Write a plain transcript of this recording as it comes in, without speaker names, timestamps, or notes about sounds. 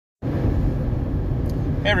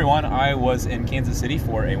Hey everyone, I was in Kansas City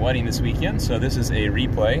for a wedding this weekend, so this is a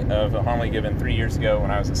replay of a homily given 3 years ago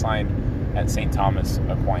when I was assigned at St. Thomas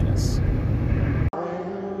Aquinas.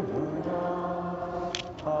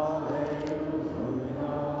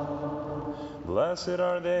 Blessed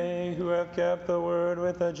are they who have kept the word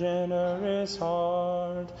with a generous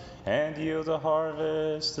heart and yield a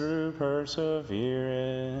harvest through perseverance.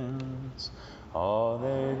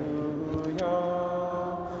 Alleluia,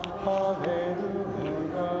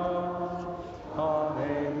 alleluia,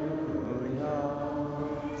 alleluia.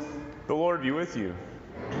 The Lord be with you.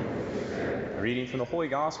 A reading from the Holy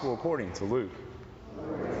Gospel according to Luke.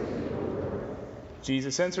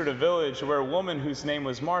 Jesus entered a village where a woman whose name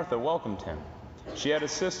was Martha welcomed him. She had a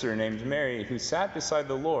sister named Mary who sat beside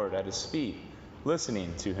the Lord at his feet,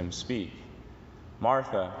 listening to him speak.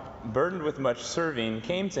 Martha, burdened with much serving,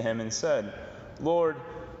 came to him and said, "Lord,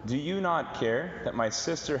 do you not care that my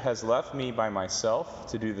sister has left me by myself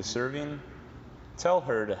to do the serving? Tell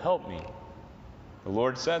her to help me." The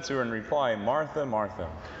Lord said to her in reply, "Martha, Martha,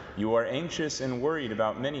 you are anxious and worried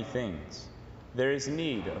about many things. There is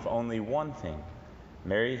need of only one thing.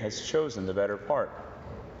 Mary has chosen the better part,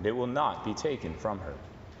 and it will not be taken from her."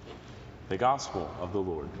 The Gospel of the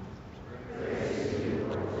Lord.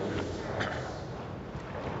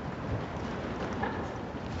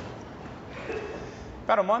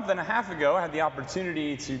 About a month and a half ago, I had the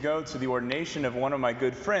opportunity to go to the ordination of one of my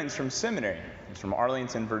good friends from seminary. He's from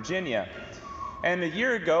Arlington, Virginia. And a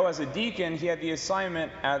year ago, as a deacon, he had the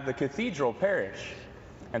assignment at the Cathedral Parish.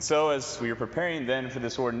 And so as we were preparing then for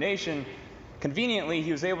this ordination, conveniently,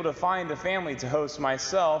 he was able to find a family to host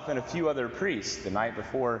myself and a few other priests the night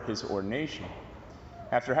before his ordination.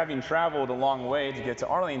 After having traveled a long way to get to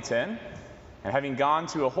Arlington, and having gone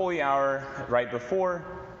to a holy hour right before,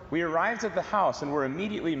 we arrived at the house and were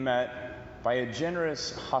immediately met by a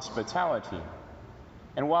generous hospitality.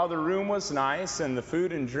 And while the room was nice and the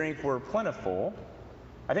food and drink were plentiful,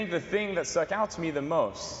 I think the thing that stuck out to me the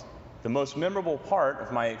most memorable part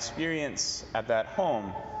of my experience at that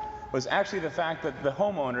home, was actually the fact that the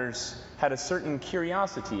homeowners had a certain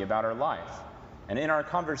curiosity about our life. And in our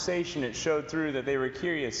conversation, it showed through that they were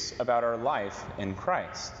curious about our life in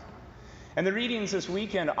Christ. And the readings this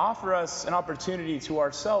weekend offer us an opportunity to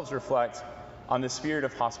ourselves reflect on the spirit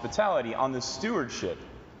of hospitality, on the stewardship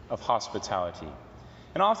of hospitality.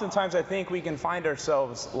 And oftentimes I think we can find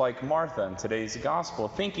ourselves like Martha in today's gospel,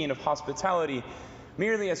 thinking of hospitality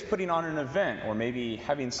merely as putting on an event or maybe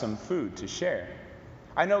having some food to share.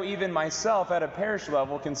 I know even myself at a parish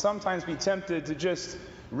level can sometimes be tempted to just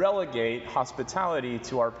relegate hospitality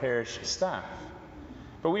to our parish staff.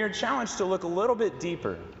 But we are challenged to look a little bit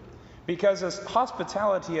deeper, because as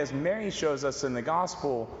hospitality, as Mary shows us in the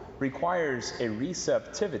gospel, requires a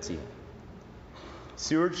receptivity.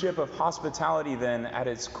 Stewardship of hospitality, then, at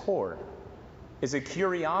its core, is a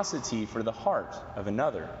curiosity for the heart of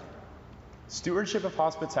another. Stewardship of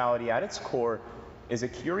hospitality at its core is a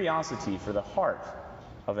curiosity for the heart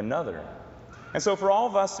of another. And so for all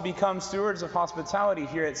of us to become stewards of hospitality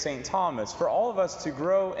here at St. Thomas, for all of us to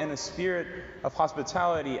grow in a spirit of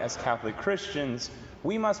hospitality as Catholic Christians,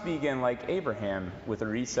 we must begin like Abraham with a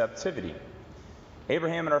receptivity.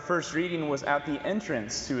 Abraham in our first reading was at the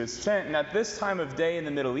entrance to his tent, and at this time of day in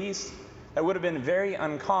the Middle East, that would have been very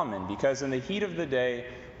uncommon, because in the heat of the day,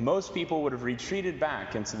 most people would have retreated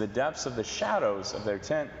back into the depths of the shadows of their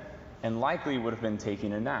tent and likely would have been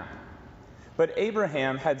taking a nap. But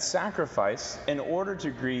Abraham had sacrificed in order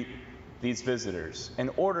to greet these visitors, in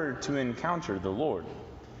order to encounter the Lord.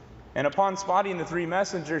 And upon spotting the three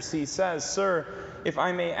messengers, he says, "Sir, if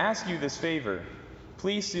I may ask you this favor,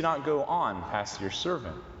 please do not go on past your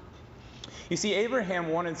servant." You see, Abraham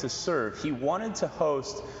wanted to serve, he wanted to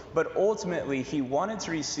host, but ultimately he wanted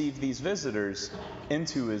to receive these visitors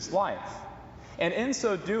into his life. And in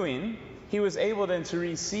so doing, he was able then to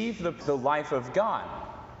receive the life of God,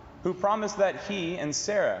 who promised that he and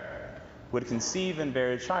Sarah would conceive and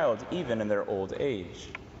bear a child even in their old age.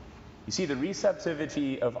 You see, the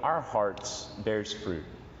receptivity of our hearts bears fruit.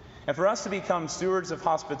 And for us to become stewards of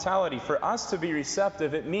hospitality, for us to be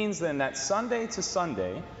receptive, it means then that Sunday to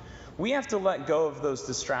Sunday, we have to let go of those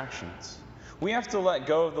distractions. We have to let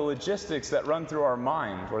go of the logistics that run through our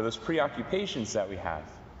mind or those preoccupations that we have.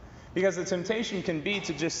 Because the temptation can be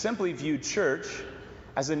to just simply view church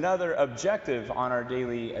as another objective on our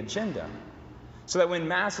daily agenda. So that when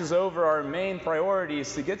Mass is over, our main priority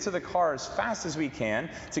is to get to the car as fast as we can,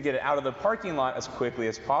 to get it out of the parking lot as quickly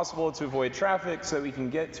as possible, to avoid traffic so that we can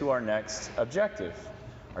get to our next objective,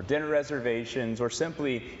 our dinner reservations, or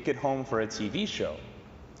simply get home for a TV show.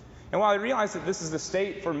 And while I realize that this is the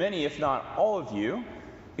state for many, if not all of you,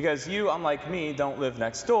 Because you, unlike me, don't live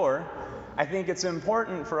next door, I think it's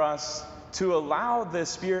important for us to allow the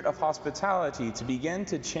spirit of hospitality to begin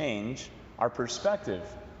to change our perspective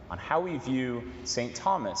on how we view St.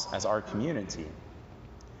 Thomas as our community.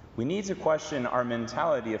 We need to question our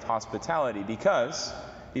mentality of hospitality because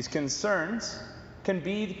these concerns can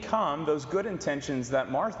become those good intentions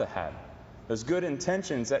that Martha had, those good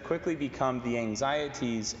intentions that quickly become the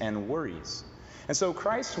anxieties and worries. And so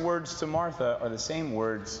Christ's words to Martha are the same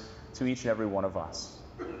words to each and every one of us.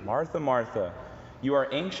 Martha, Martha, you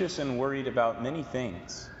are anxious and worried about many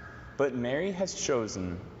things, but Mary has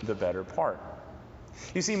chosen the better part.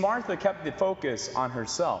 You see, Martha kept the focus on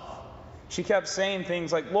herself. She kept saying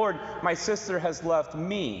things like, Lord, my sister has left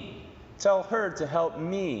me. Tell her to help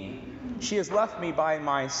me. She has left me by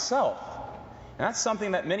myself. And that's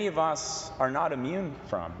something that many of us are not immune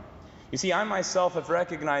from. You see, I myself have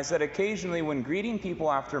recognized that occasionally when greeting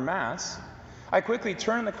people after Mass, I quickly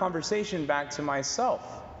turn the conversation back to myself,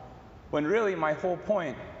 when really my whole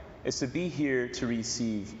point is to be here to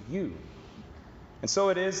receive you. And so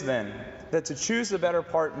it is then that to choose the better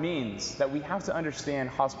part means that we have to understand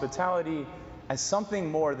hospitality as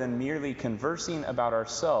something more than merely conversing about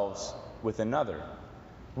ourselves with another.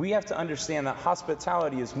 We have to understand that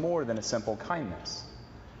hospitality is more than a simple kindness.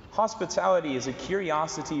 Hospitality is a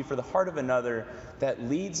curiosity for the heart of another that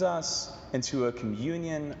leads us into a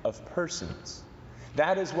communion of persons.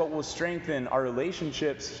 That is what will strengthen our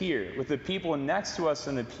relationships here with the people next to us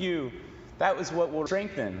in the pew. That is what will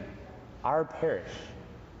strengthen our parish.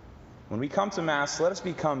 When we come to Mass, let us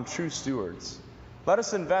become true stewards. Let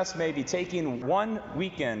us invest maybe taking one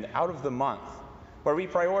weekend out of the month where we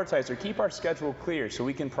prioritize or keep our schedule clear so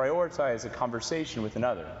we can prioritize a conversation with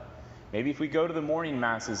another. Maybe if we go to the morning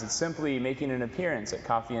Masses, it's simply making an appearance at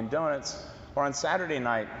Coffee and Donuts, or on Saturday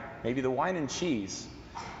night, maybe the wine and cheese.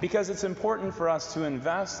 Because it's important for us to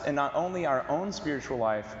invest in not only our own spiritual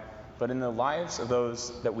life, but in the lives of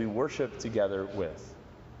those that we worship together with.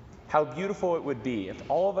 How beautiful it would be if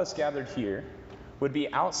all of us gathered here would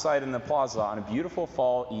be outside in the plaza on a beautiful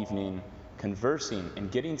fall evening, conversing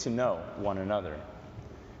and getting to know one another.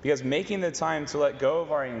 Because making the time to let go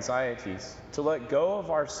of our anxieties, to let go of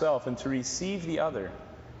ourselves and to receive the other,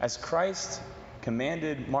 as Christ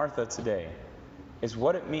commanded Martha today, is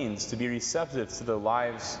what it means to be receptive to the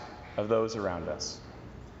lives of those around us.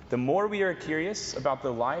 The more we are curious about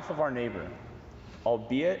the life of our neighbor,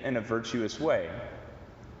 albeit in a virtuous way,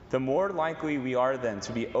 the more likely we are then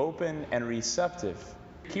to be open and receptive,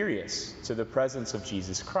 curious to the presence of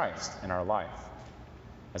Jesus Christ in our life.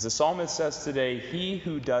 As the psalmist says today, he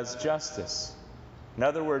who does justice, in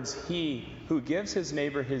other words, he who gives his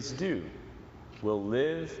neighbor his due, will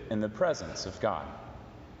live in the presence of God.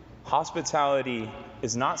 Hospitality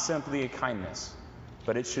is not simply a kindness,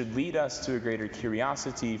 but it should lead us to a greater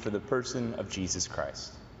curiosity for the person of Jesus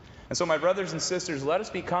Christ. And so, my brothers and sisters, let us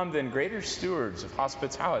become then greater stewards of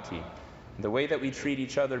hospitality in the way that we treat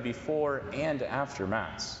each other before and after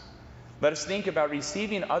Mass. Let us think about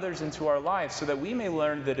receiving others into our lives so that we may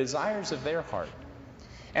learn the desires of their heart.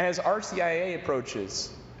 And as RCIA approaches,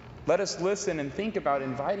 let us listen and think about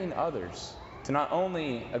inviting others to not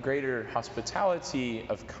only a greater hospitality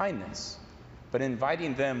of kindness, but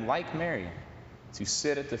inviting them, like Mary, to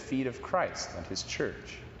sit at the feet of Christ and his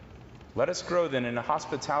church. Let us grow then in a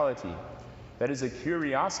hospitality that is a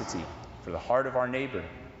curiosity for the heart of our neighbor,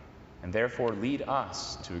 and therefore lead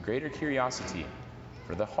us to a greater curiosity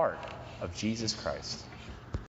for the heart of Jesus Christ.